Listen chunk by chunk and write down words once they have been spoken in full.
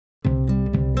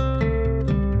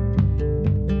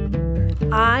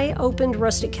I opened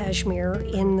Rustic Cashmere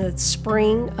in the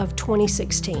spring of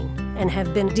 2016 and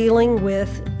have been dealing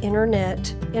with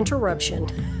internet interruption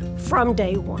from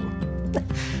day one.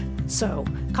 So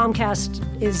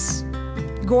Comcast is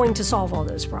going to solve all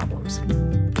those problems.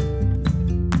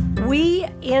 We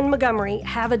in Montgomery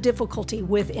have a difficulty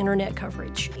with internet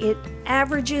coverage. It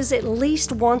averages at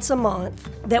least once a month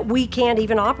that we can't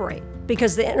even operate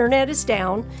because the internet is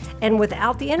down, and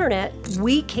without the internet,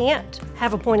 we can't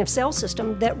have a point of sale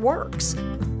system that works.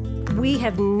 We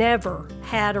have never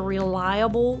had a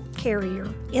reliable carrier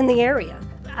in the area.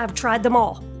 I've tried them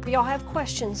all. If y'all have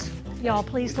questions, y'all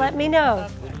please let me know.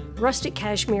 Rustic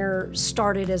Cashmere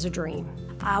started as a dream.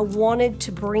 I wanted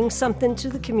to bring something to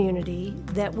the community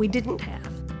that we didn't have.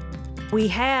 We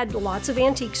had lots of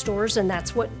antique stores, and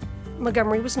that's what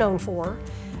Montgomery was known for.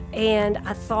 And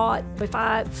I thought if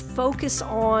I focus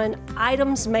on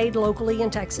items made locally in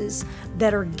Texas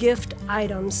that are gift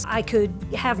items, I could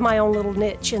have my own little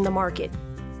niche in the market.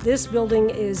 This building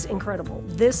is incredible.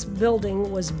 This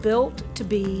building was built to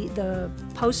be the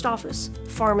post office,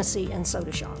 pharmacy, and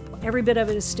soda shop. Every bit of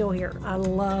it is still here. I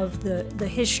love the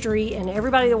history, and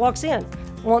everybody that walks in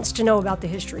wants to know about the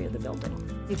history of the building.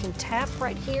 You can tap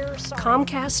right here. Sorry.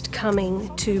 Comcast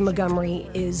coming to Montgomery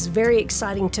is very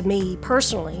exciting to me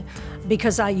personally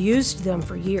because I used them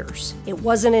for years. It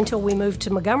wasn't until we moved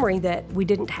to Montgomery that we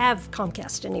didn't have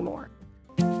Comcast anymore.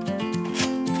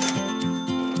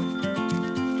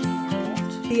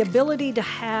 The ability to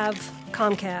have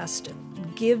Comcast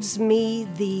gives me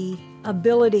the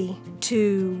ability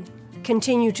to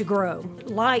continue to grow,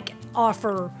 like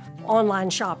offer online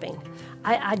shopping.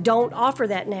 I don't offer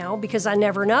that now because I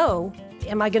never know,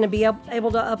 am I going to be able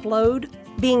to upload?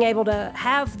 Being able to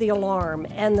have the alarm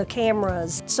and the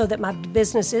cameras so that my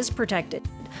business is protected.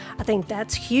 I think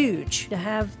that's huge to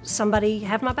have somebody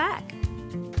have my back.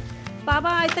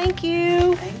 Bye-bye, thank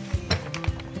you. Thank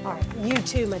you. All right, you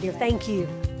too, my dear, thank you.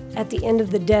 At the end of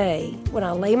the day, when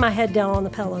I lay my head down on the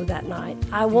pillow that night,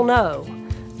 I will know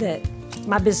that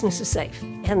my business is safe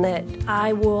and that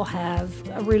I will have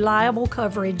a reliable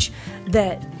coverage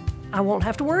that I won't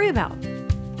have to worry about.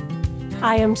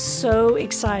 I am so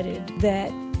excited that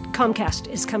Comcast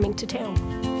is coming to town.